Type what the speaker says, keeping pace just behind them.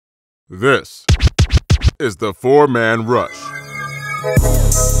This is the four-man rush.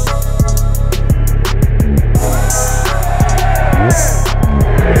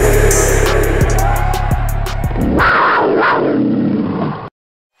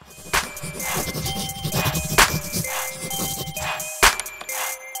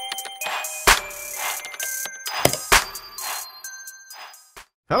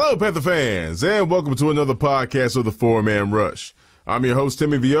 Hello, Panther fans, and welcome to another podcast of the Four-Man Rush. I'm your host,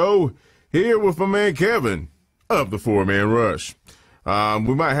 Timmy V.O., here with my man Kevin of the Four-Man Rush.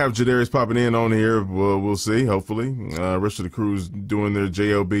 We might have Jadarius popping in on here. We'll see, hopefully. Rest of the crew's doing their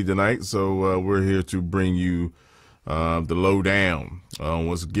JOB tonight, so we're here to bring you the lowdown on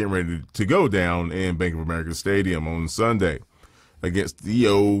what's getting ready to go down in Bank of America Stadium on Sunday against the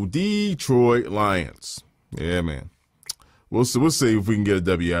old Detroit Lions. Yeah, man. We'll see if we can get a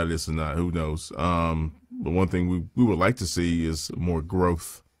W out of this or not. Who knows? The one thing we would like to see is more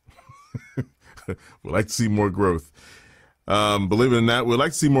growth. We'd like to see more growth. Believe it or not, we'd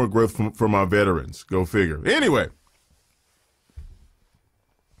like to see more growth from our veterans. Go figure. Anyway.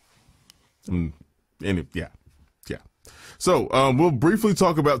 Yeah. So we'll briefly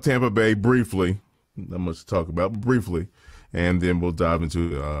talk about Tampa Bay. Briefly. Not much to talk about, but briefly. And then we'll dive into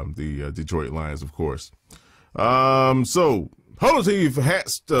the Detroit Lions, of course. So, hold on to you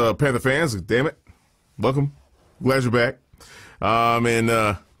hats, Panther fans. Damn it. Welcome. Glad you're back.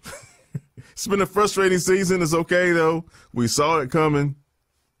 It's been a frustrating season. It's okay, though. We saw it coming.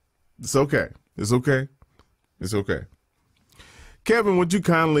 It's okay. Kevin, would you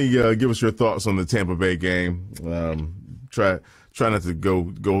kindly give us your thoughts on the Tampa Bay game? Try not to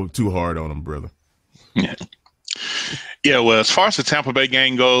go too hard on them, brother. Yeah, well, as far as the Tampa Bay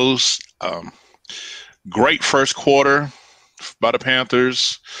game goes, great first quarter by the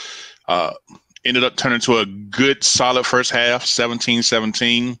Panthers. Ended up turning to a good, solid first half,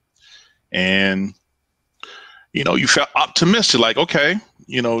 17-17. And, you felt optimistic, like, okay,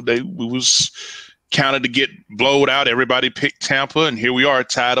 we was counted to get blowed out. Everybody picked Tampa, and here we are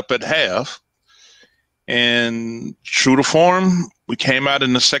tied up at half. And true to form, we came out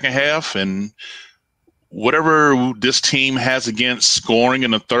in the second half, and whatever this team has against scoring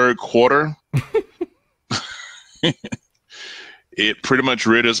in the third quarter, it pretty much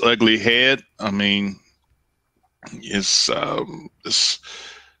reared its ugly head. I mean, it's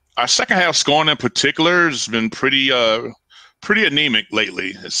our second half scoring in particular has been pretty anemic lately.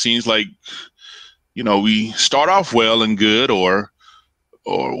 It seems like, we start off well and good, or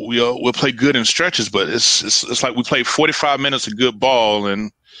we'll play good in stretches, but it's like we play 45 minutes of good ball,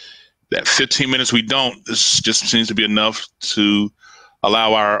 and that 15 minutes we don't. This just seems to be enough to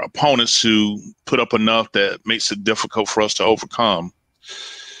allow our opponents to put up enough that makes it difficult for us to overcome.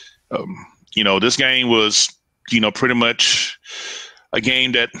 This game was, pretty much a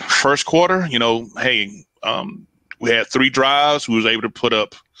game that first quarter, we had 3 drives. We was able to put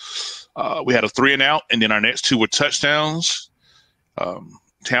up, we had a 3 and out, and then our next 2 were touchdowns.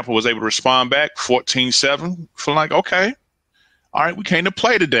 Tampa was able to respond back 14-7. Feeling like, okay, all right, we came to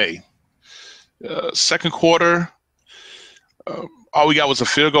play today. Second quarter, all we got was a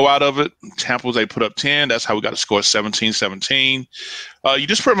field goal out of it. Tampa was able to put up 10. That's how we got to score 17-17. You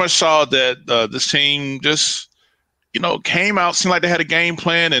just pretty much saw that this team just, came out, seemed like they had a game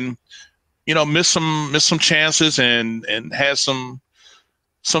plan, and, missed some chances and had some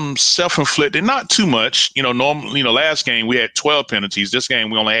self-inflicted, not too much. Normally, last game we had 12 penalties. This game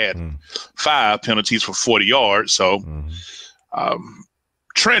we only had 5 penalties for 40 yards. So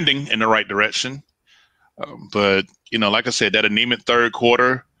trending in the right direction. But like I said, that anemic third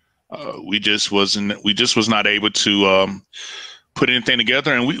quarter, we just was not able to put anything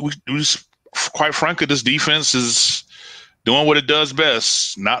together. And we just, quite frankly, this defense is doing what it does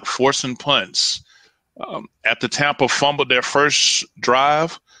best, not forcing punts. After Tampa fumbled their first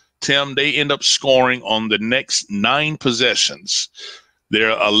drive, Tim, they end up scoring on the next 9 possessions.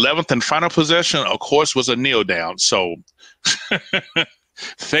 Their 11th and final possession, of course, was a kneel down. So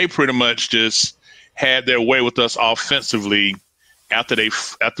they pretty much just had their way with us offensively after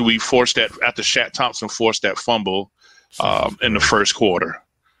Shaq Thompson forced that fumble in the first quarter.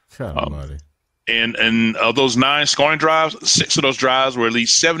 And of those 9 scoring drives, 6 of those drives were at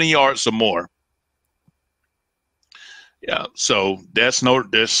least 70 yards or more. Yeah, so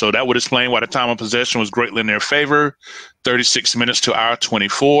that would explain why the time of possession was greatly in their favor. 36 minutes to our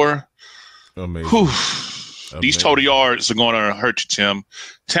 24. Amazing. These total yards are going to hurt you, Tim.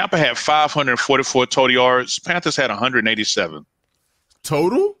 Tampa had 544 total yards. Panthers had 187.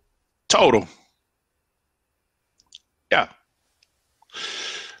 Total? Total. Yeah.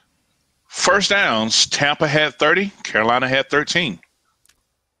 First downs, Tampa had 30, Carolina had 13.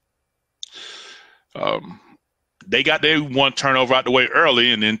 They got their one turnover out the way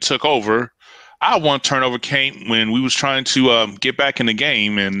early and then took over. Our one turnover came when we was trying to get back in the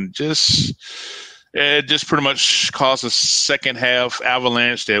game, and it just pretty much caused a second half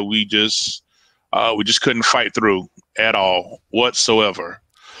avalanche that we just couldn't fight through at all whatsoever.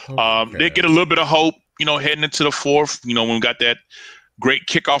 Okay. Did get a little bit of hope, heading into the fourth, when we got that great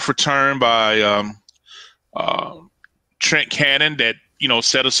kickoff return by Trent Cannon that,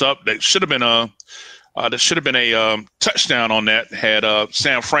 set us up. That should have been a touchdown on that had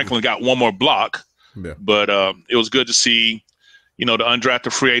Sam Franklin got one more block. Yeah. But it was good to see, the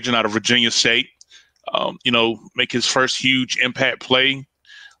undrafted free agent out of Virginia State, make his first huge impact play in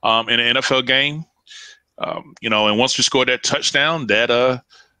an NFL game. And once we scored that touchdown, that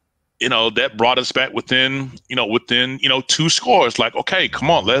brought us back within 2 scores. Like, okay, come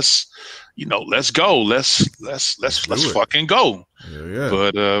on, let's go. Let's fucking go. Yeah.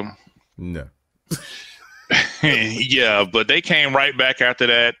 But no. yeah, but they came right back after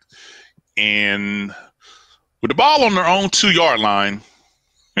that, and with the ball on their own 2-yard line,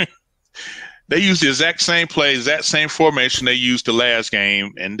 they used the exact same play, exact same formation they used the last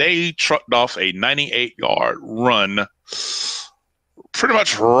game, and they trucked off a 98-yard run, pretty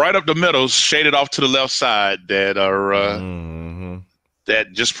much right up the middle, shaded off to the left side. That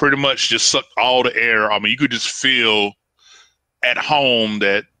just pretty much just sucked all the air. I mean, you could just feel at home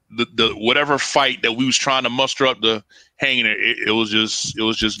that the whatever fight that we was trying to muster up to hang in it was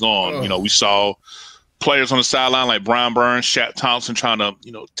just gone. We saw players on the sideline like Brian Burns, Shaq Thompson trying to,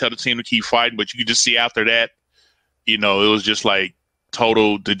 tell the team to keep fighting, but you could just see after that, it was just like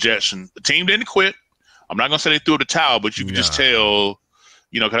total dejection. The team didn't quit. I'm not gonna say they threw the towel, but you can just tell,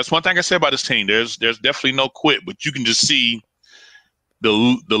 because that's one thing I said about this team. There's definitely no quit, but you can just see the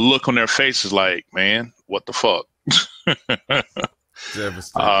look on their faces like, man, what the fuck?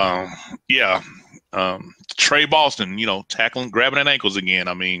 Trey Boston, tackling, grabbing at ankles again.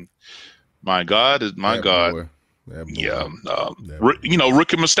 I mean, my God. Boy. Yeah.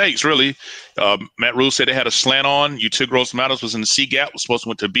 Rookie mistakes, really. Matt Rule said they had a slant on. Util Gross Matters was in the C gap, was supposed to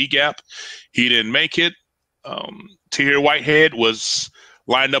went to B gap. He didn't make it. Tahir Whitehead was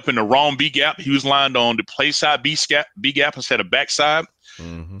lined up in the wrong B gap. He was lined on the play side B gap instead of backside.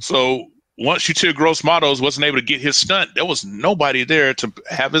 Mm-hmm. So once Util Gross Matos wasn't able to get his stunt, there was nobody there to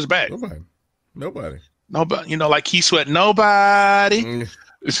have his back. Nobody. Like Keith Sweat, nobody.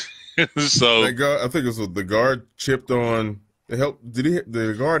 So I think it was the guard chipped on.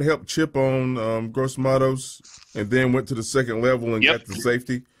 The guard help chip on Gross Matos and then went to the second level and got the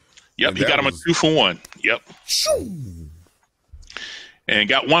safety? Yep, he got him a 2-for-1. Yep. And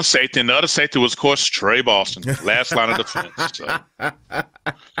got one safety, and the other safety was, of course, Trey Boston, last line of defense. So,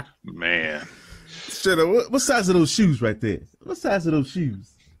 man. Shit, what size are those shoes right there? What size are those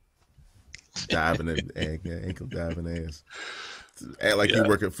shoes? Diving ankle diving ass. Act like you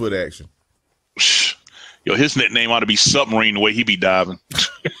work at Foot Action. Yo, his nickname ought to be Submarine the way he be diving.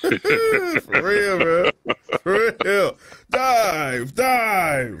 For real, man. For real. Dive.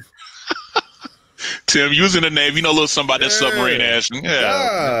 Tim, using the name, a little something about that submarine action.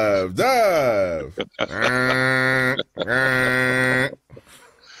 Yeah. Dive.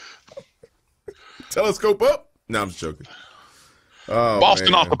 Telescope up. No, I'm just joking. Oh,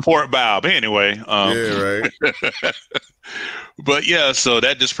 Boston man. off the port bow. But anyway. Yeah, right. But yeah, so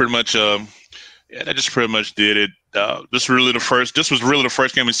that just pretty much did it. This was really the first game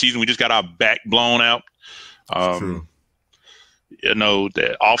of the season. We just got our back blown out. True.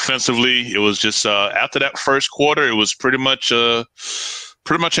 That offensively, it was just after that first quarter, it was pretty much an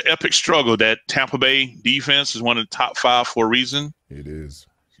epic struggle. That Tampa Bay defense is one of the top 5 for a reason. It is.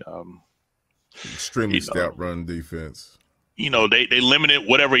 Extremely stout run defense. They limited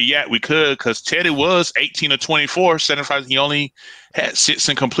whatever yak we could because Teddy was 18 of 24, 75. He only had 6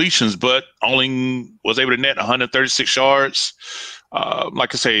 incompletions, but only was able to net 136 yards.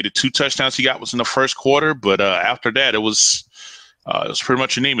 Like I say, the 2 touchdowns he got was in the first quarter, but after that, it was pretty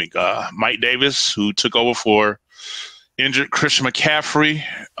much anemic. Mike Davis, who took over for injured Christian McCaffrey,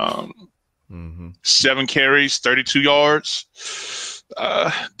 7 carries, 32 yards.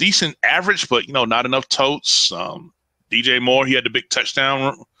 Decent average, but, not enough totes. DJ Moore, he had the big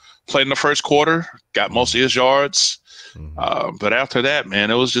touchdown played in the first quarter, got most of his yards. But after that, man,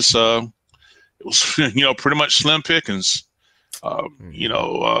 it was just pretty much slim pickings.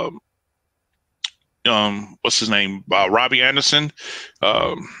 What's his name? Robbie Anderson.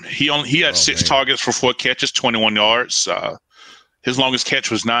 He had 6 targets for 4 catches, 21 yards. His longest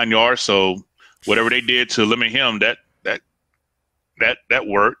catch was 9 yards. So whatever they did to limit him, that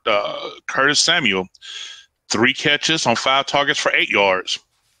worked. Curtis Samuel, 3 catches on 5 targets for 8 yards.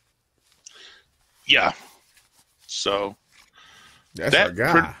 Yeah. So That's our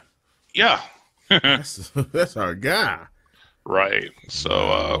guy. yeah. That's our guy. Right. So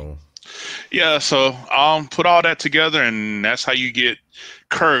Wow. yeah, so put all that together, and that's how you get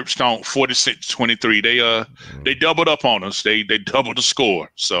curb stomped 46-23. They doubled up on us. They doubled the score.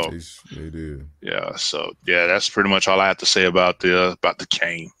 So They did. yeah, so yeah, that's pretty much all I have to say about the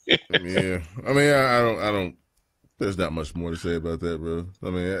game. Yeah. I mean, I don't. There's not much more to say about that, bro. I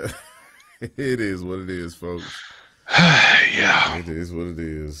mean, it is what it is, folks. Yeah. It is what it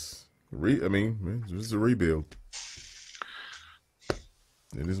is. I mean, it's a rebuild.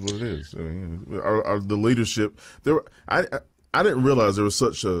 It is what it is. I mean, the leadership there. I didn't realize there was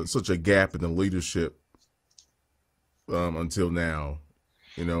such a gap in the leadership until now.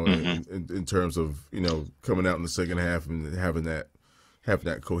 You know, in terms of coming out in the second half and having that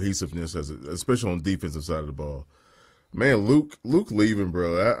cohesiveness especially on the defensive side of the ball. Man, Luke leaving,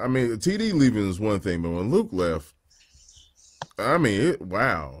 bro. I mean, TD leaving is one thing, but when Luke left, I mean,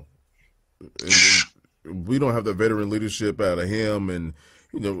 wow. And we don't have the veteran leadership out of him, and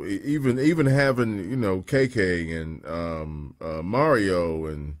even having KK and Mario,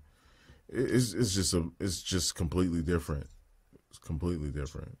 and it's just completely different. It's completely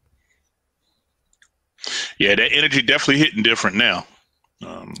different. Yeah, that energy definitely hitting different now.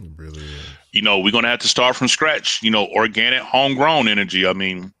 It really is. We're gonna have to start from scratch. Organic, homegrown energy. I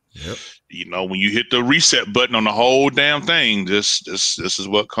mean, yep. When you hit the reset button on the whole damn thing, this is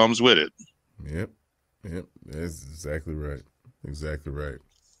what comes with it. Yep. That's exactly right. Exactly right.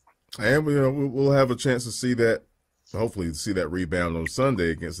 And we'll have a chance to see that. Hopefully, see that rebound on Sunday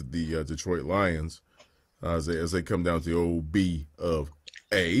against the Detroit Lions as they come down to the old B of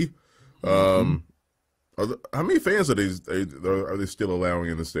A. How many fans are they still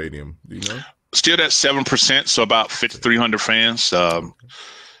allowing in the stadium? Do you know? Still at 7%, so about 5,300 fans.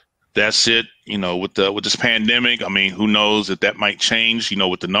 That's it. With this pandemic, I mean, who knows if that might change?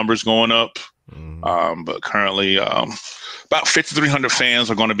 With the numbers going up. But currently, about 5,300 fans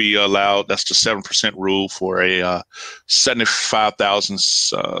are going to be allowed. That's the 7% rule for a 75,000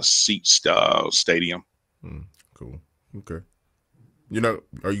 seat stadium. Cool. Okay.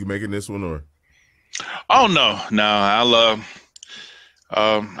 Are you making this one or? Oh no!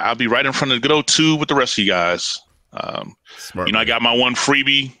 I'll be right in front of the good old two with the rest of you guys. Smart. I got my one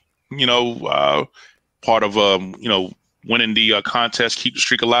freebie. Part of winning the contest, keep the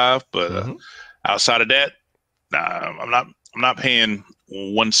streak alive. But outside of that, I'm not paying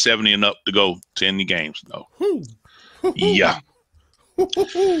 170 and up to go to any games. No. Yeah.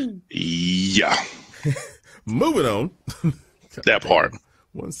 Yeah. Moving on. That part.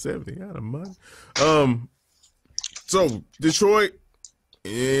 170 out of money. So Detroit,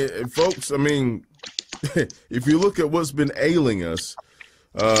 folks. I mean, if you look at what's been ailing us,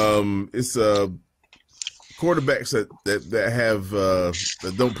 it's quarterbacks that have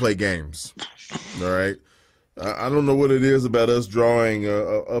that don't play games. All right. I don't know what it is about us drawing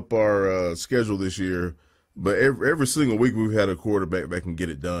up our schedule this year, but every single week we've had a quarterback that can get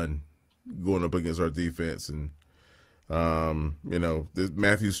it done, going up against our defense, and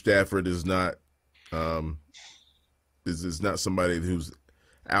Matthew Stafford is not is not somebody who's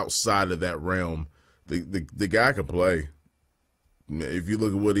outside of that realm. The guy can play. If you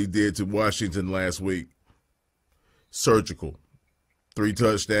look at what he did to Washington last week, surgical, 3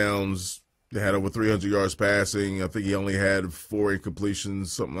 touchdowns. They had over 300 yards passing. I think he only had 4 incompletions,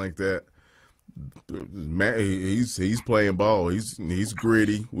 something like that. He's playing ball. He's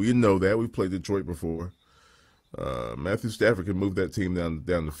gritty. We know that. We've played Detroit before. Matthew Stafford can move that team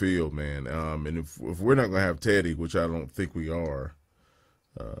down the field, man. And if we're not going to have Teddy, which I don't think we are,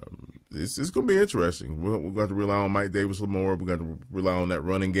 it's going to be interesting. We're going to have to rely on Mike Davis more. We're going to rely on that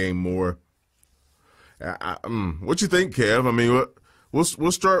running game more. What you think, Kev? I mean, we'll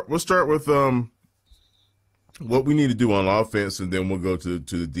start with what we need to do on offense, and then we'll go to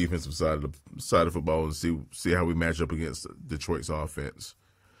the defensive side of football and see how we match up against Detroit's offense,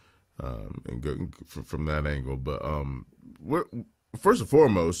 and go from that angle. But first and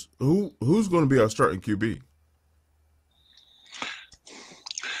foremost, who's going to be our starting QB?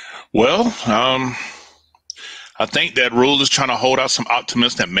 Well, I think that rule is trying to hold out some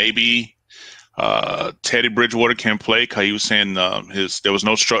optimism that maybe Teddy Bridgewater can play, because he was saying there was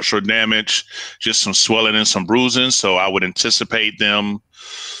no structural damage, just some swelling and some bruising. So I would anticipate them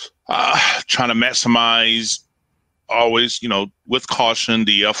trying to maximize, always, with caution,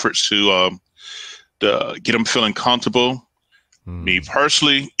 the efforts to get him feeling comfortable. Me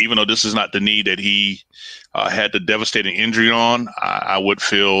personally, even though this is not the knee that he had the devastating injury on, it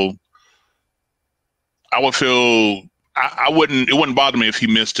wouldn't bother me if he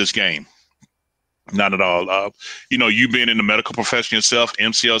missed this game. Not at all. You being in the medical profession yourself,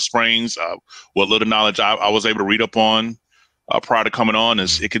 MCL sprains, what little knowledge I was able to read up on prior to coming on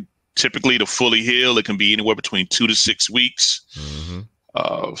is it could typically to fully heal. It can be anywhere between 2 to 6 weeks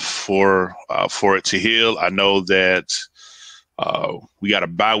for it to heal. I know that we got a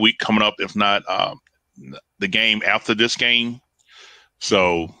bye week coming up, if not the game after this game.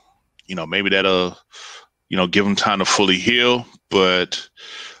 So, maybe that'll, give him time to fully heal. But,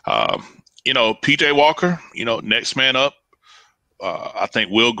 PJ Walker, next man up. I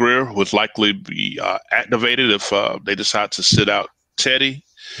think Will Greer would likely be activated if they decide to sit out Teddy.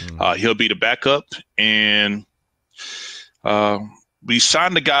 He'll be the backup. And we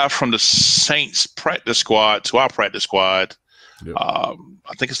signed the guy from the Saints practice squad to our practice squad. Yep. I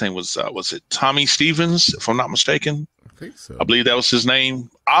think his name was it Tommy Stevens, if I'm not mistaken? I think so. I believe that was his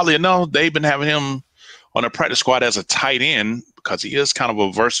name. Oddly enough, they've been having him on a practice squad as a tight end because he is kind of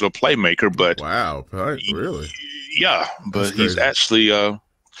a versatile playmaker. But wow, really? Yeah, but he's actually,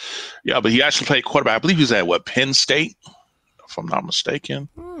 but he actually played quarterback. I believe he was at Penn State, if I'm not mistaken.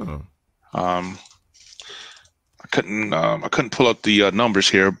 I couldn't pull up the numbers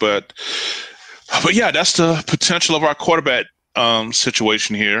here, but yeah, that's the potential of our quarterback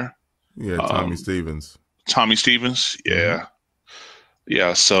situation here. Yeah, Tommy Stevens. Tommy Stevens, yeah.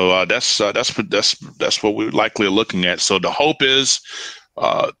 Yeah, so that's what we're likely looking at. So the hope is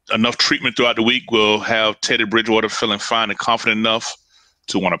enough treatment throughout the week will have Teddy Bridgewater feeling fine and confident enough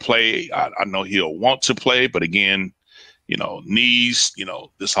to want to play. I know he'll want to play, but again, knees,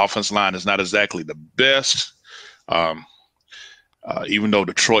 this offensive line is not exactly the best. Even though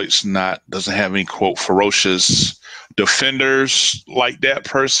Detroit's doesn't have any quote ferocious defenders like that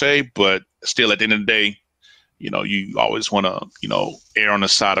per se, but still at the end of the day, you always want to, err on the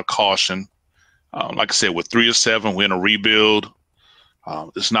side of caution. Like I said, with 3-7, we're in a rebuild.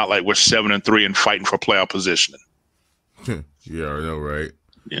 It's not like we're 7-3 and fighting for playoff positioning. Yeah, I know, right?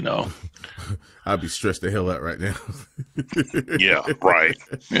 I'd be stressed the hell out right now. Yeah, right.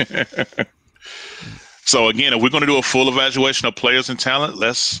 So again, if we're going to do a full evaluation of players and talent,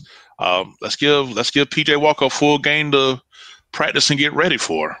 let's give PJ Walker a full game to practice and get ready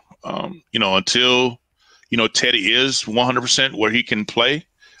for. Until Teddy is 100% where he can play.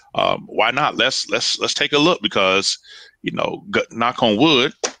 Why not? Let's take a look because knock on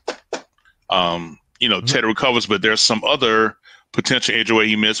wood, Teddy recovers, but there's some other potential injury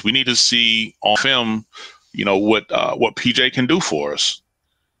he missed. We need to see on film, what PJ can do for us.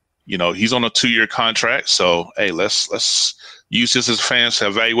 He's on a 2-year contract, so hey, let's use this as fans to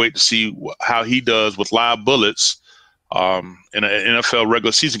evaluate to see how he does with live bullets in an NFL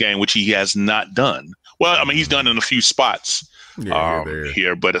regular season game, which he has not done. Well, I mean, he's done in a few spots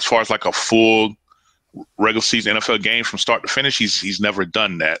here, but as far as like a full regular season NFL game from start to finish, he's never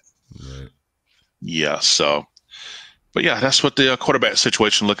done that. Right. Yeah, so. But yeah, that's what the quarterback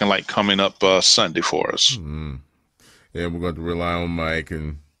situation looking like coming up Sunday for us. Mm-hmm. Yeah, we're going to rely on Mike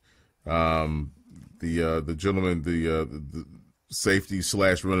and the gentleman, the safety /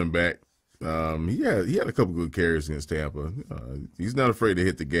 running back. He had a couple good carries against Tampa. He's not afraid to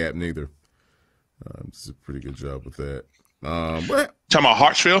hit the gap neither. This is a pretty good job with that. But talking about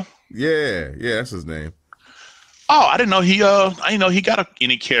Hartsfield? Yeah, that's his name. Oh, I didn't know he got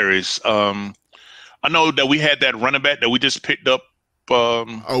any carries. I know that we had that running back that we just picked up.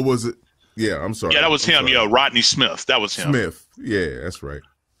 Was it? Yeah, I'm sorry. Yeah, that was him. Sorry. Yeah, Rodney Smith. That was him. Smith. Yeah, that's right.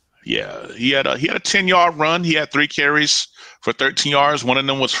 Yeah, he had a 10-yard run. He had 3 carries for 13 yards. One of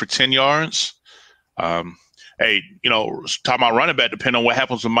them was for 10 yards. Hey, talking about running back, depending on what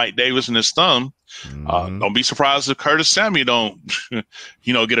happens with Mike Davis and his thumb, don't be surprised if Curtis Samuel don't,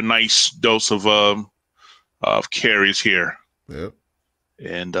 get a nice dose of carries here. Yep.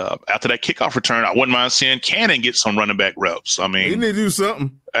 And after that kickoff return, I wouldn't mind seeing Cannon get some running back reps. I mean, he need to do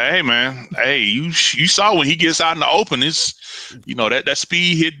something. Hey, man. Hey, you saw when he gets out in the open, it's, that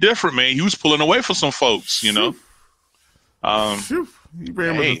speed hit different, man. He was pulling away from some folks, He ran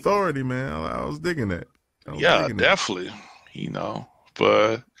with authority, man. I was digging that. Yeah, definitely.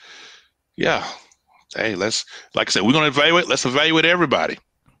 But yeah. Hey, like I said, we're going to evaluate. Let's evaluate everybody.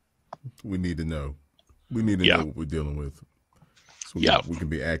 We need to know. We need to know what we're dealing with. So we can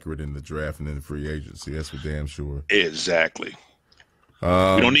be accurate in the draft and in the free agency. That's for damn sure. Exactly. We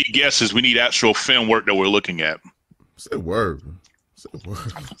don't need guesses. We need actual film work that we're looking at. Say word.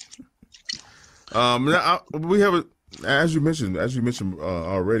 Now, we haven't, as you mentioned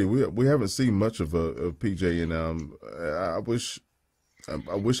already. We haven't seen much of PJ, and I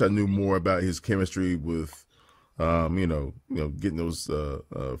wish I knew more about his chemistry with, getting those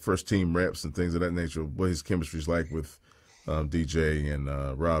first team reps and things of that nature. What his chemistry is like with DJ and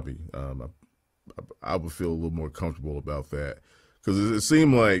Robbie. I would feel a little more comfortable about that, because it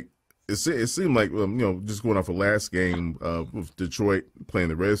seemed like just going off of last game with Detroit playing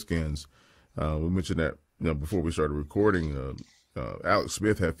the Redskins. We mentioned that before we started recording. Alex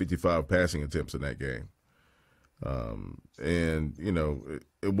Smith had 55 passing attempts in that game, and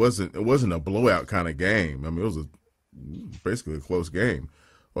it wasn't a blowout kind of game. I mean, it was basically a close game.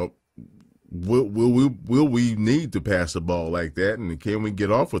 Well, will we need to pass the ball like that, and can we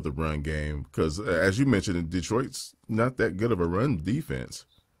get off with the run game? Because as you mentioned, Detroit's not that good of a run defense.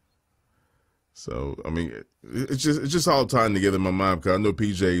 So I mean, it's just all tying together in my mind, because I know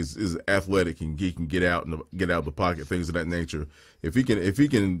PJ is athletic and he can get out of the pocket, things of that nature. If he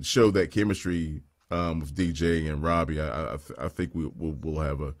can show that chemistry with DJ and Robbie, I think we'll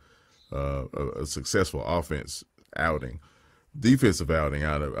have a successful offense outing. Defensive outing,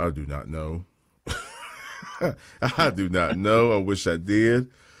 I do not know. I do not know. I wish I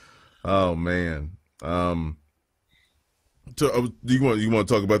did. Oh man. So, do you want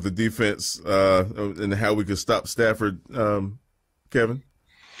to talk about the defense and how we can stop Stafford, Kevin?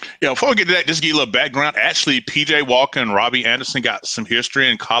 Yeah, before we get to that, just give you a little background. Actually, P.J. Walker and Robbie Anderson got some history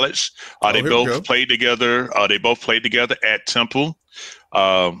in college. They both played together. They both played together at Temple.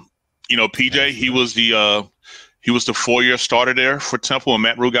 P.J. He was the 4-year starter there for Temple, and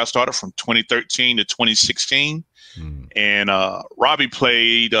Matt Rule got started from 2013 to 2016. And Robbie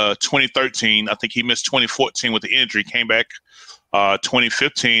played 2013. I think he missed 2014 with the injury. Came back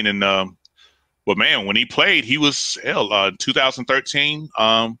 2015, and but man, when he played, he was 2013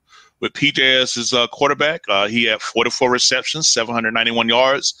 with PJ as his quarterback. He had 44 receptions, 791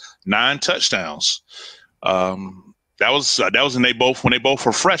 yards, 9 touchdowns. That was when they both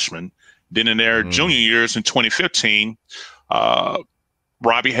were freshmen. Then in their junior years in 2015.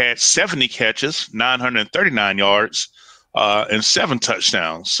 Robbie had 70 catches, 939 yards, and 7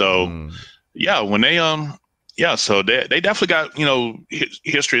 touchdowns. So, when they so they definitely got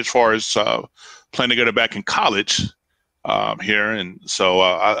history as far as playing together back in college here, and so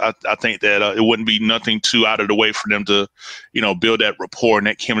I think that it wouldn't be nothing too out of the way for them to build that rapport and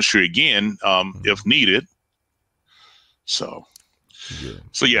that chemistry again if needed. So.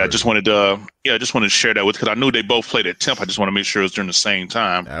 I just wanted to share that with, because I knew they both played at Temp. I just want to make sure it was during the same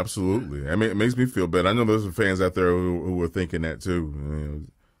time. Absolutely. I mean, it makes me feel better. I know there's some fans out there who were thinking that too.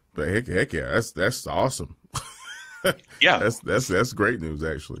 But heck yeah, that's awesome. Yeah, that's great news,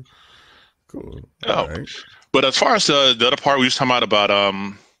 actually. Cool. All right. But as far as the other part we were talking about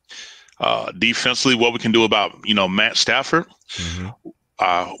defensively, what we can do about Matt Stafford.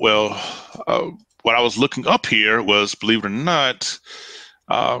 What I was looking up here was, believe it or not,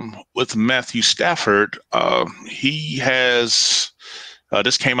 with Matthew Stafford, he has,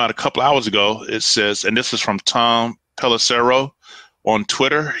 this came out a couple hours ago. It says, and this is from Tom Pelissero on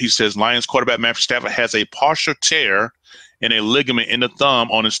Twitter. He says, Lions quarterback Matthew Stafford has a partial tear in a ligament in the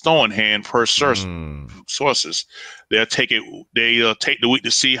thumb on his throwing hand, per sources. They'll take the week to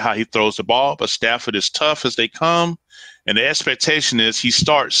see how he throws the ball, but Stafford is tough as they come. And the expectation is he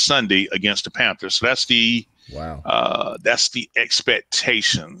starts Sunday against the Panthers. So that's the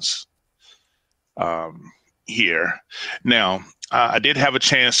expectations here. Now, I did have a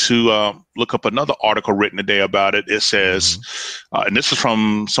chance to look up another article written today about it. It says, and this is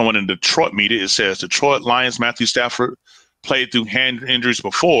from someone in Detroit media. It says Detroit Lions Matthew Stafford played through hand injuries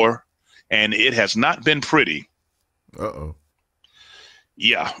before, and it has not been pretty.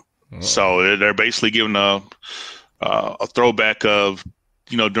 Yeah. So they're basically giving a throwback of,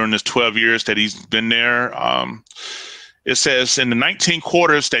 during his 12 years that he's been there. It says in the 19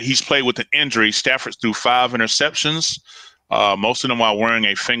 quarters that he's played with an injury, Stafford threw 5 interceptions, most of them while wearing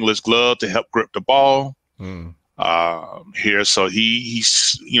a fingerless glove to help grip the ball. Here, so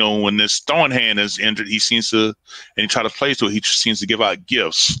he's when this throwing hand is injured, he seems to, and he tries to play to it, he seems to give out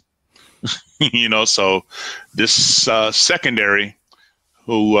gifts. So this secondary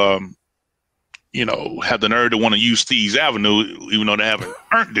who have the nerve to want to use Steve's Avenue, even though they haven't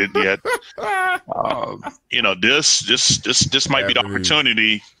earned it yet. This might be the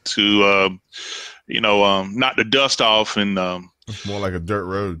opportunity to, knock the dust off and. It's more like a dirt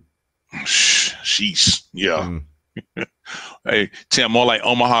road. Sheesh, yeah. Hey, Tim, more like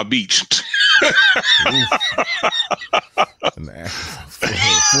Omaha Beach.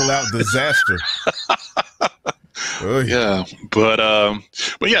 Full out disaster. Yeah, but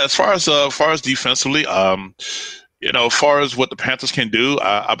yeah, as far as defensively, as far as what the Panthers can do,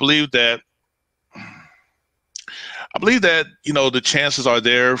 I believe that the chances are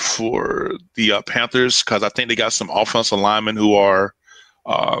there for the Panthers, because I think they got some offensive linemen who are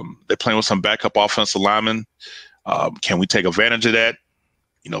they're playing with some backup offensive linemen. Can we take advantage of that?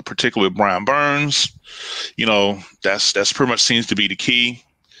 particularly with Brian Burns. That's pretty much seems to be the key.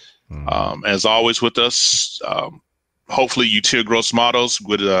 As always with us, hopefully Util Gross Models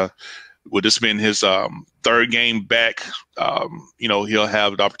with this being his third game back, he'll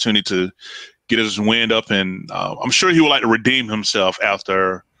have the opportunity to get his wind up, and I'm sure he would like to redeem himself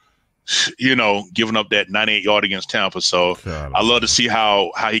after, giving up that 98-yard against Tampa. So I love to see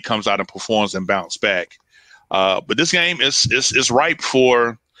how he comes out and performs and bounce back. But this game is ripe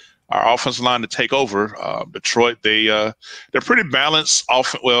for our offensive line to take over. Detroit, they're pretty balanced.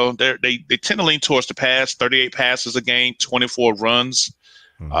 They tend to lean towards the pass. 38 passes a game, 24 runs.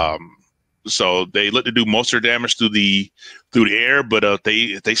 So they look to do most of their damage through the air. But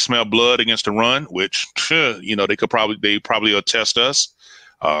if they smell blood against the run, which they probably will test us.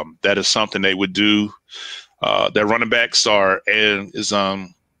 That is something they would do. Their running backs is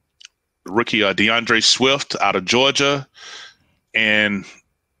rookie DeAndre Swift out of Georgia, and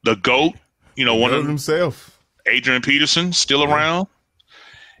the GOAT, one of himself, Adrian Peterson, still around,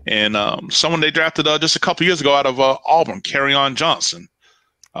 and someone they drafted just a couple years ago out of Auburn, Kerryon Johnson.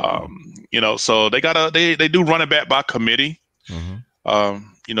 So they do running back by committee.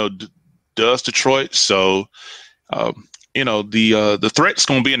 Does Detroit. So the threat's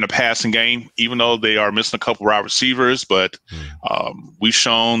going to be in the passing game, even though they are missing a couple wide receivers. But we've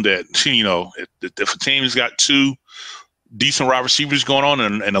shown that if a team's got two decent wide receivers going on,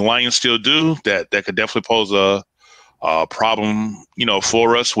 and the Lions still do, that could definitely pose a problem,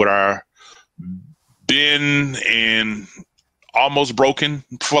 for us with our been and almost broken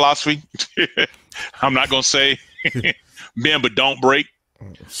philosophy. I'm not going to say bend but don't break,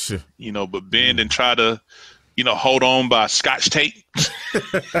 but bend and try to, hold on by Scotch tape.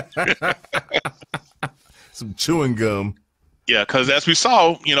 Some chewing gum. Yeah, because as we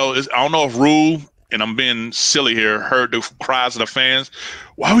saw, I don't know if Rule, and I'm being silly here, heard the cries of the fans.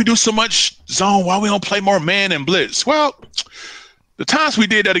 Why we do so much zone? Why we don't play more man and blitz? Well, the times we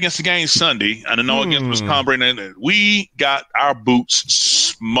did that against the game Sunday, and I know against Wisconsin, we got our boots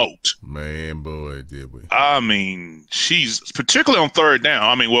smoked. Man, boy, did we. I mean, particularly on third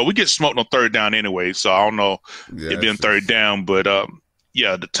down. We get smoked on third down anyway, so I don't know it being third down. But,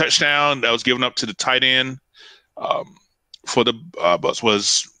 the touchdown that was given up to the tight end for the Bucs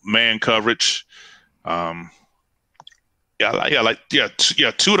was man coverage. Two of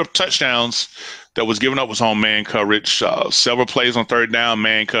the touchdowns that was given up was on man coverage. Several plays on third down,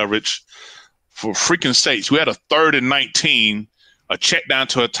 man coverage. For freaking sakes, we had a 3rd and 19, a check down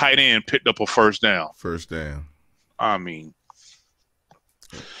to a tight end, picked up a first down. I mean,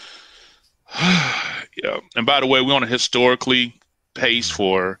 yeah. And by the way, we're on a historically pace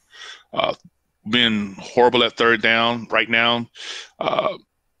for being horrible at third down right now.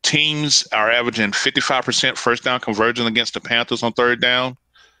 Teams are averaging 55% first down conversion against the Panthers on third down.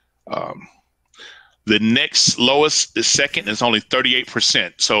 The next lowest, the second, is only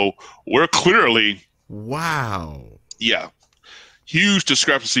 38%. So we're clearly huge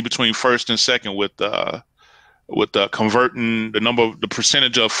discrepancy between first and second with converting the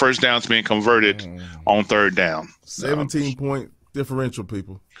percentage of first downs being converted on third down. 17-point differential,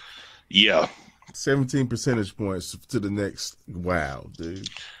 people. Yeah. 17 percentage points to the next. Wow, dude.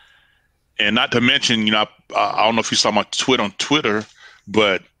 And not to mention, I don't know if you saw my tweet on Twitter,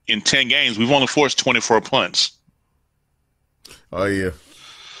 but in 10 games, we've only forced 24 punts. Oh, yeah.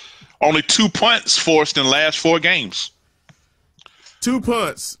 Only 2 punts forced in the last 4 games. 2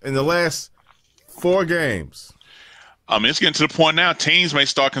 punts in the last 4 games. It's getting to the point now, teams may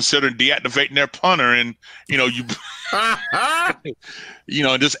start considering deactivating their punter and,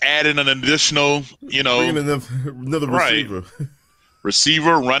 just adding an additional, bringing another receiver.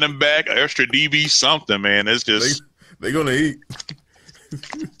 Receiver, running back, extra DB, something, man. It's just. They're going to eat.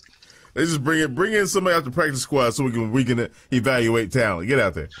 They just bring in somebody out the practice squad so we can evaluate talent. Get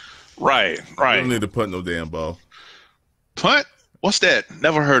out there. Right. You don't need to punt no damn ball. Punt? What's that?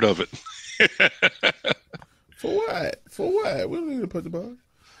 Never heard of it. For what? We don't need to punt the ball.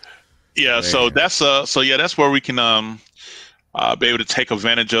 Yeah, man. So that's where we can be able to take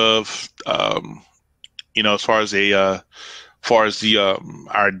advantage of as far as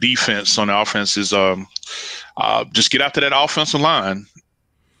our defense on the offense is just get after that offensive line.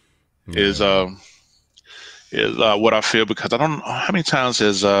 Is what I feel, because I don't know how many times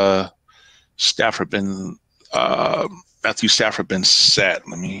has Matthew Stafford been sacked.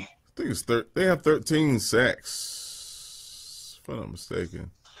 I think it's they have 13 sacks, if I'm not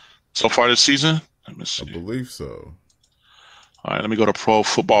mistaken. So far this season? Let me see. I believe so. All right, let me go to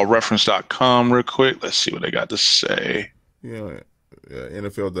profootballreference.com real quick. Let's see what they got to say.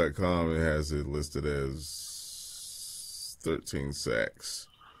 NFL.com, it has it listed as 13 sacks.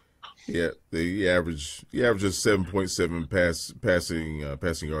 Yeah, he averages 7.7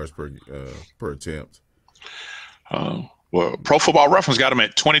 passing yards per attempt. Well, Pro Football Reference got him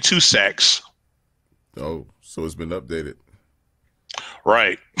at 22 sacks. Oh, so it's been updated.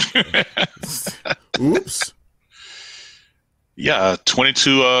 Right. Oops. Yeah,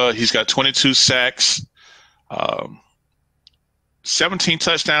 22. He's got 22 sacks, 17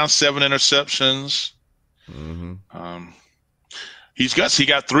 touchdowns, 7 interceptions. Mm-hmm. He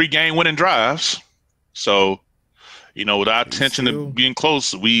got 3 game-winning drives. So, with our attention to being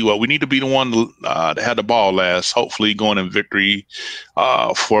close, we need to be the one to have the ball last. Hopefully, going in victory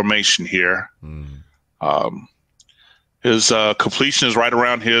formation here. His completion is right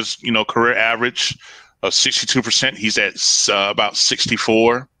around his career average of 62%. He's at about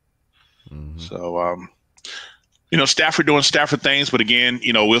 64. Mm-hmm. So, Stafford doing Stafford things, but again,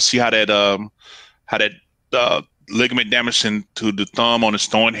 we'll see how that ligament damage to the thumb on his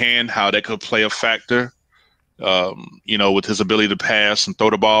throwing hand, how that could play a factor. With his ability to pass and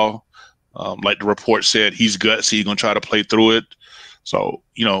throw the ball. Like the report said, he's gutsy. He's gonna try to play through it. So,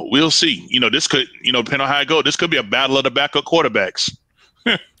 we'll see. This could, depending on how it goes, this could be a battle of the backup quarterbacks.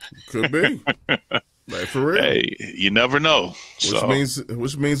 Could be. Like, for real. Hey, you never know.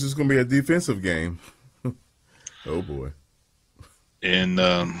 Which means it's gonna be a defensive game. Oh boy. And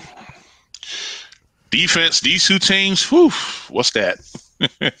defense, these 2 teams, whew, what's that?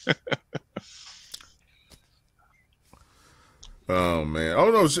 Oh man.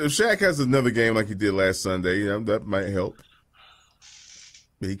 Oh no, if Shaq has another game like he did last Sunday, that might help.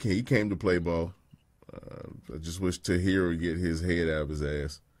 He came to play ball. I just wish Tahir would get his head out of his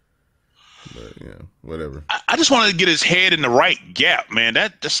ass. But whatever. I just want to get his head in the right gap, man.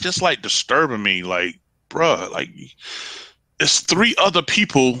 That's just like disturbing me. Like, bruh, like it's 3 other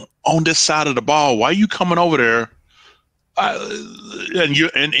people on this side of the ball. Why are you coming over there? And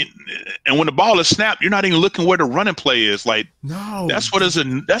when the ball is snapped, you're not even looking where the running play is. Like, no, that's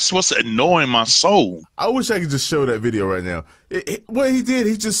what's annoying my soul. I wish I could just show that video right now. What he did,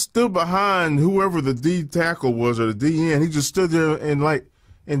 he just stood behind whoever the D tackle was or the D end. He just stood there and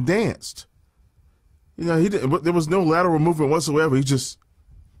danced. He didn't. There was no lateral movement whatsoever. He just,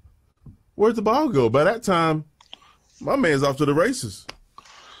 where'd the ball go? By that time, my man's off to the races.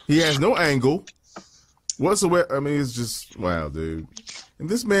 He has no angle whatsoever. I mean, it's just, wow, dude. And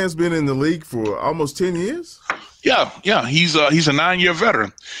this man's been in the league for almost 10 years? Yeah. He's a 9-year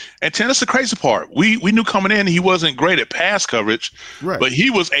veteran. And that's the crazy part. We knew coming in he wasn't great at pass coverage, right, but he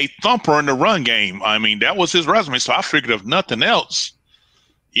was a thumper in the run game. I mean, that was his resume. So I figured if nothing else,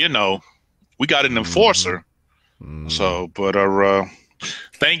 we got an enforcer. Mm-hmm. So, but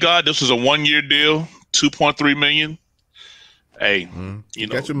thank God this is a 1-year deal, $2.3 million. Hey,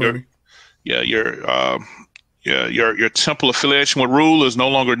 got your money. Your temple affiliation with Rule is no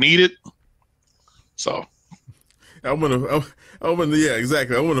longer needed. So, I wonder, yeah,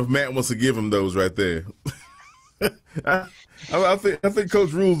 exactly. I wonder if Matt wants to give him those right there. I think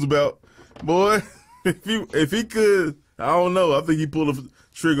Coach Rule's about, boy, if he could, I don't know. I think he pulled a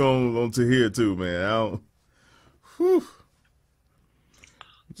trigger on Tahir too, man. I'm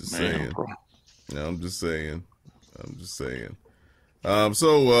just saying. Bro. No, I'm just saying.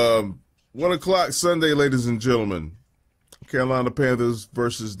 So 1 o'clock Sunday, ladies and gentlemen. Carolina Panthers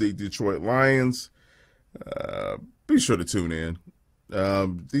versus the Detroit Lions. Be sure to tune in.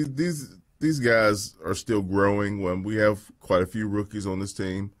 These guys are still growing. When we have quite a few rookies on this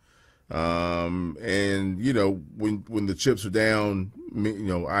team, and when the chips are down,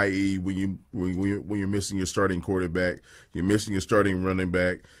 i.e. when you're missing your starting quarterback, you're missing your starting running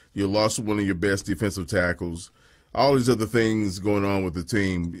back, you lost one of your best defensive tackles. All these other things going on with the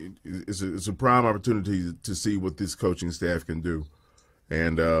team, it's a prime opportunity to see what this coaching staff can do.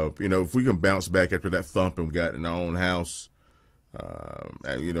 And, if we can bounce back after that thumping we got in our own house,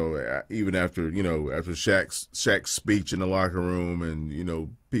 even after Shaq's speech in the locker room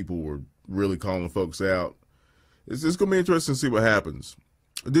and, people were really calling folks out, it's going to be interesting to see what happens.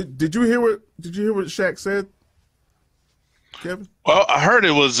 Did you hear what Shaq said, Kevin? Well, I heard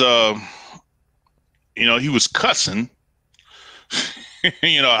it was, he was cussing.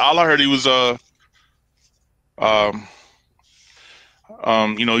 All I heard he was,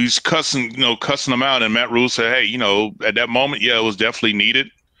 he's cussing them out, and Matt Rule said, "Hey, at that moment, yeah, it was definitely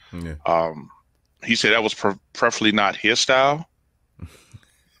needed." Yeah. He said that was preferably not his style,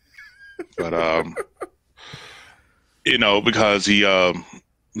 but because he,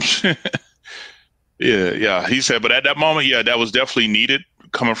 yeah, he said, but at that moment, yeah, that was definitely needed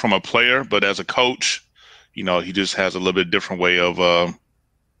coming from a player, but as a coach, he just has a little bit different way of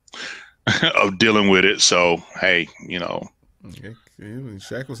dealing with it. So, hey, Okay.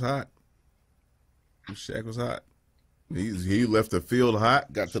 Shaq was hot. Shaq was hot. He left the field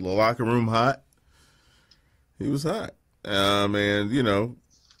hot, got to the locker room hot. He was hot. And, you know,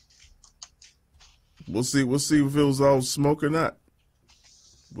 we'll see if it was all smoke or not.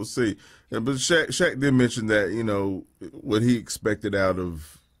 We'll see. But Shaq did mention that, you know, what he expected out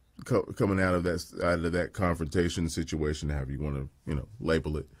of coming out of that confrontation situation, however you want to, you know,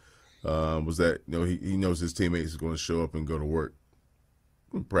 label it, was that, you know, he knows his teammates are going to show up and go to work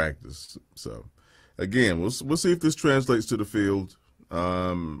and practice. So, again, we'll see if this translates to the field,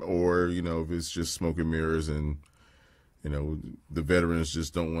 or, you know, if it's just smoke and mirrors and, you know, the veterans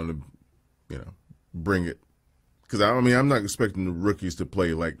just don't want to, you know, bring it. Because, I mean, I'm not expecting the rookies to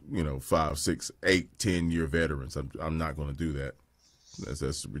play like, you know, 5, 6, 8, 10-year veterans. I'm not going to do that.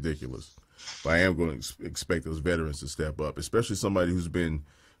 That's ridiculous. But I am going to expect those veterans to step up, especially somebody who's been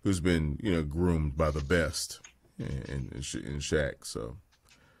you know, groomed by the best in Shaq. So,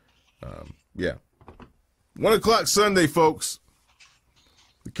 yeah. 1 o'clock Sunday, folks.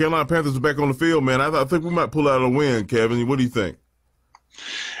 The Carolina Panthers are back on the field, man. I think we might pull out a win, Kevin. What do you think?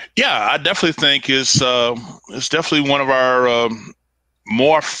 Yeah, I definitely think it's definitely one of our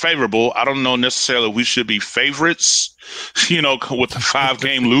more favorable. I don't know necessarily if we should be favorites, you know, with the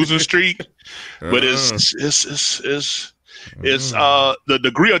 5-game losing streak, but the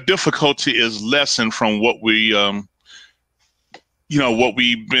degree of difficulty is lessened from what we you know, what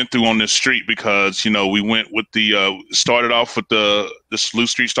we've been through on this streak, because, you know, we went with started off with this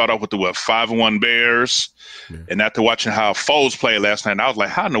lose streak, started off with the 5-1 Bears. Yeah. And after watching how Foles played last night, I was like,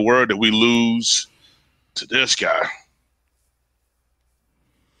 how in the world did we lose to this guy?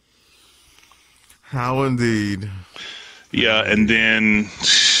 How indeed. Yeah, and then,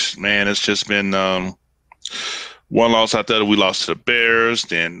 man, it's just been one loss out there. We lost to the Bears,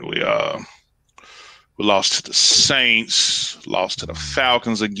 then we lost to the Saints, lost to the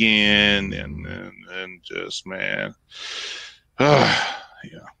Falcons again, and just, man, yeah.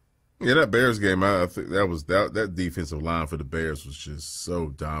 Yeah, that Bears game, I think that defensive line for the Bears was just so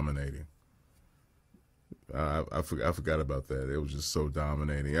dominating. I forgot about that. It was just so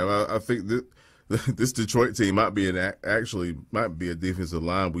dominating. I think this Detroit team might be a defensive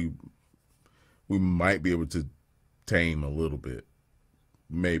line we might be able to tame a little bit.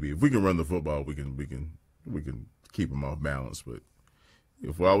 Maybe if we can run the football, we can keep them off balance. But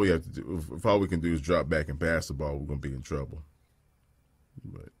if all we can do is drop back and pass the ball, we're gonna be in trouble.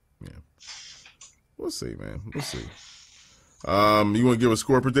 But yeah, we'll see, man. We'll see. You want to give a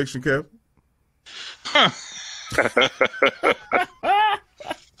score prediction, Kev?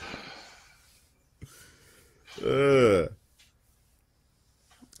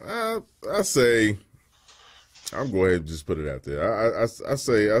 I say. I'll go ahead and just put it out there. I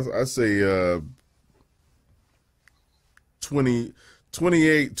say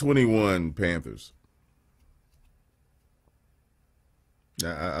 28-21 Panthers.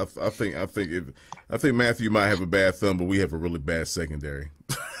 I think Matthew might have a bad thumb, but we have a really bad secondary.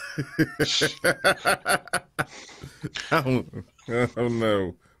 I don't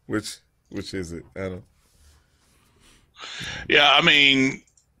know which is it. I don't. Yeah, I mean,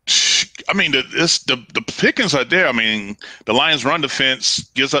 the pickings are there. I mean, the Lions' run defense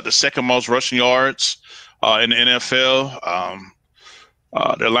gives up the second most rushing yards in the NFL.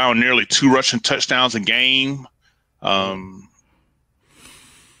 They're allowing nearly 2 rushing touchdowns a game.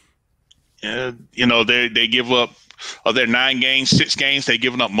 You know, they give up of their 9 games, 6 games, they've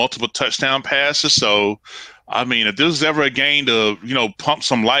given up multiple touchdown passes. So, I mean, if this is ever a game to, you know, pump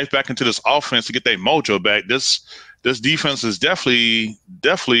some life back into this offense to get their mojo back, this defense is definitely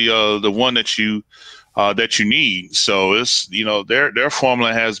the one that you need. So it's, you know, their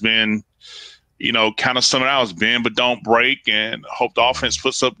formula has been, you know, kind of something else, bend but don't break, and hope the offense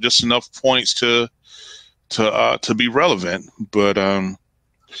puts up just enough points to be relevant. But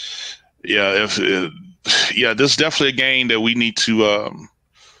this is definitely a game that we need to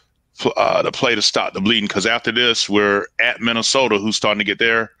play to stop the bleeding, because after this we're at Minnesota, who's starting to get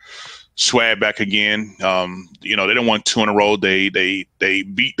their swag back again. You know, they didn't win 2 in a row. They beat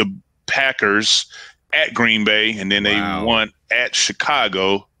the Packers at Green Bay, and then they won at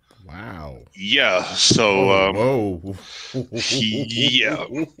Chicago. Wow. Yeah. So, whoa. Yeah.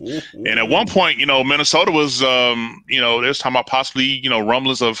 And at one point, you know, Minnesota was, you know, there's talking about possibly, you know,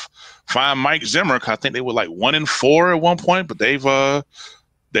 rumblings of firing Mike Zimmer. I think they were like 1-4 at one point, but they're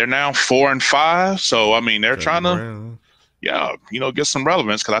now 4-5. So, I mean, they're trying to, yeah, you know, get some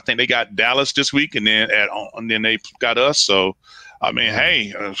relevance, because I think they got Dallas this week, and then they got us. So, I mean,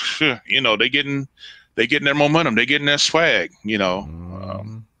 hey, you know, they getting their momentum, they getting their swag, you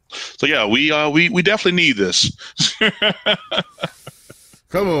know. So yeah, we definitely need this.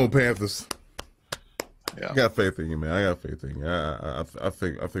 Come on, Panthers. Yeah. I got faith in you, man. I got faith in you. I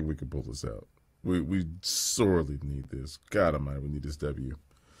think we can pull this out. We sorely need this. God Almighty, we need this W.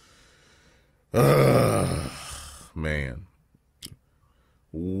 Man.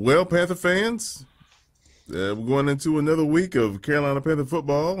 Well, Panther fans, we're going into another week of Carolina Panther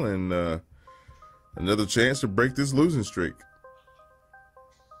football and another chance to break this losing streak.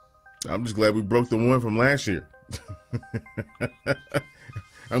 I'm just glad we broke the one from last year.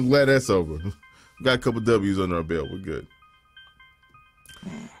 I'm glad that's over. Got a couple W's under our belt. We're good.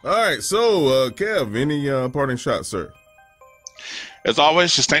 All right, so Kev, any parting shots, sir? As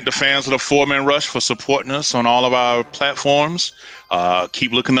always, just thank the fans of the Four-Man Rush for supporting us on all of our platforms.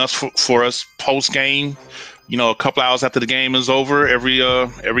 Keep looking us for us post-game, a couple hours after the game is over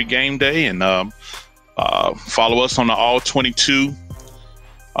every game day. And follow us on the All 22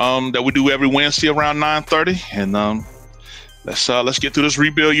 that we do every Wednesday around 9:30. And let's get through this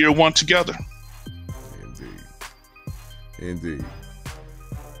rebuild year one together. Indeed.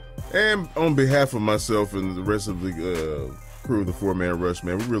 And on behalf of myself and the rest of the crew of the Four-Man Rush,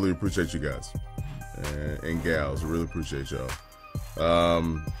 man, we really appreciate you guys and gals. We really appreciate y'all.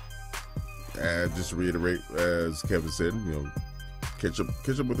 And just to reiterate, as Kevin said, catch up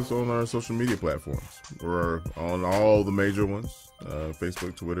with us on our social media platforms. We're on all the major ones: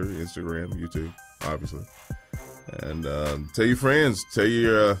 Facebook, Twitter, Instagram, YouTube, obviously. And tell your friends, tell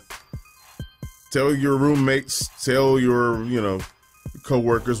your roommates, tell your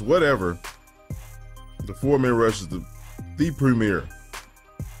co-workers, whatever. The Four-Man Rush is the premier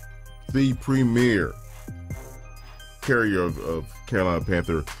carrier of Carolina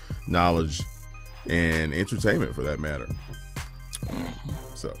Panther knowledge and entertainment, for that matter.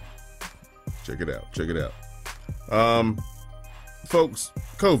 So check it out. Folks,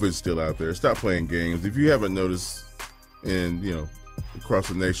 COVID's still out there. Stop playing games. If you haven't noticed, across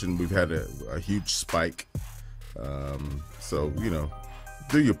the nation, we've had a huge spike. So,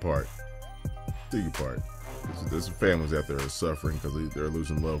 do your part. There's some families out there that are suffering because they're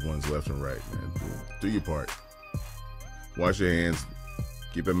losing loved ones left and right, man. Do your part. Wash your hands.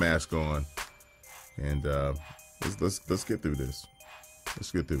 Keep a mask on. And let's get through this.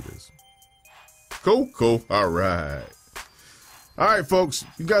 Cool. All right, folks.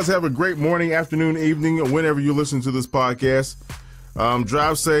 You guys have a great morning, afternoon, evening, or whenever you listen to this podcast.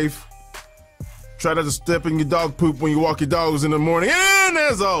 Drive safe. Try not to step in your dog poop when you walk your dogs in the morning. And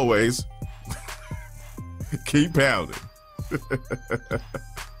as always, keep pounding.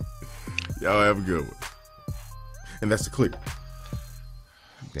 Y'all have a good one. And that's the clear.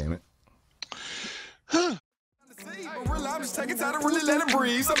 Damn it. I'm just taking time to really let it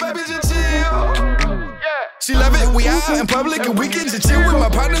breathe. So baby, just chill. She love it. We out in public and we can just chill with my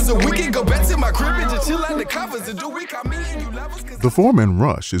partners, and we can go back to my crib and just chill under covers and do we call me and you lovers. The Four-Man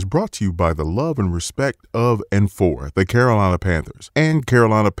Rush is brought to you by the love and respect of and for the Carolina Panthers and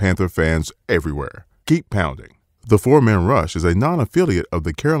Carolina Panther fans everywhere. Keep pounding. The Four-Man Rush is a non-affiliate of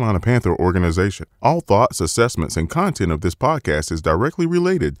the Carolina Panther organization. All thoughts, assessments, and content of this podcast is directly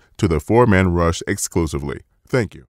related to the Four-Man Rush exclusively. Thank you.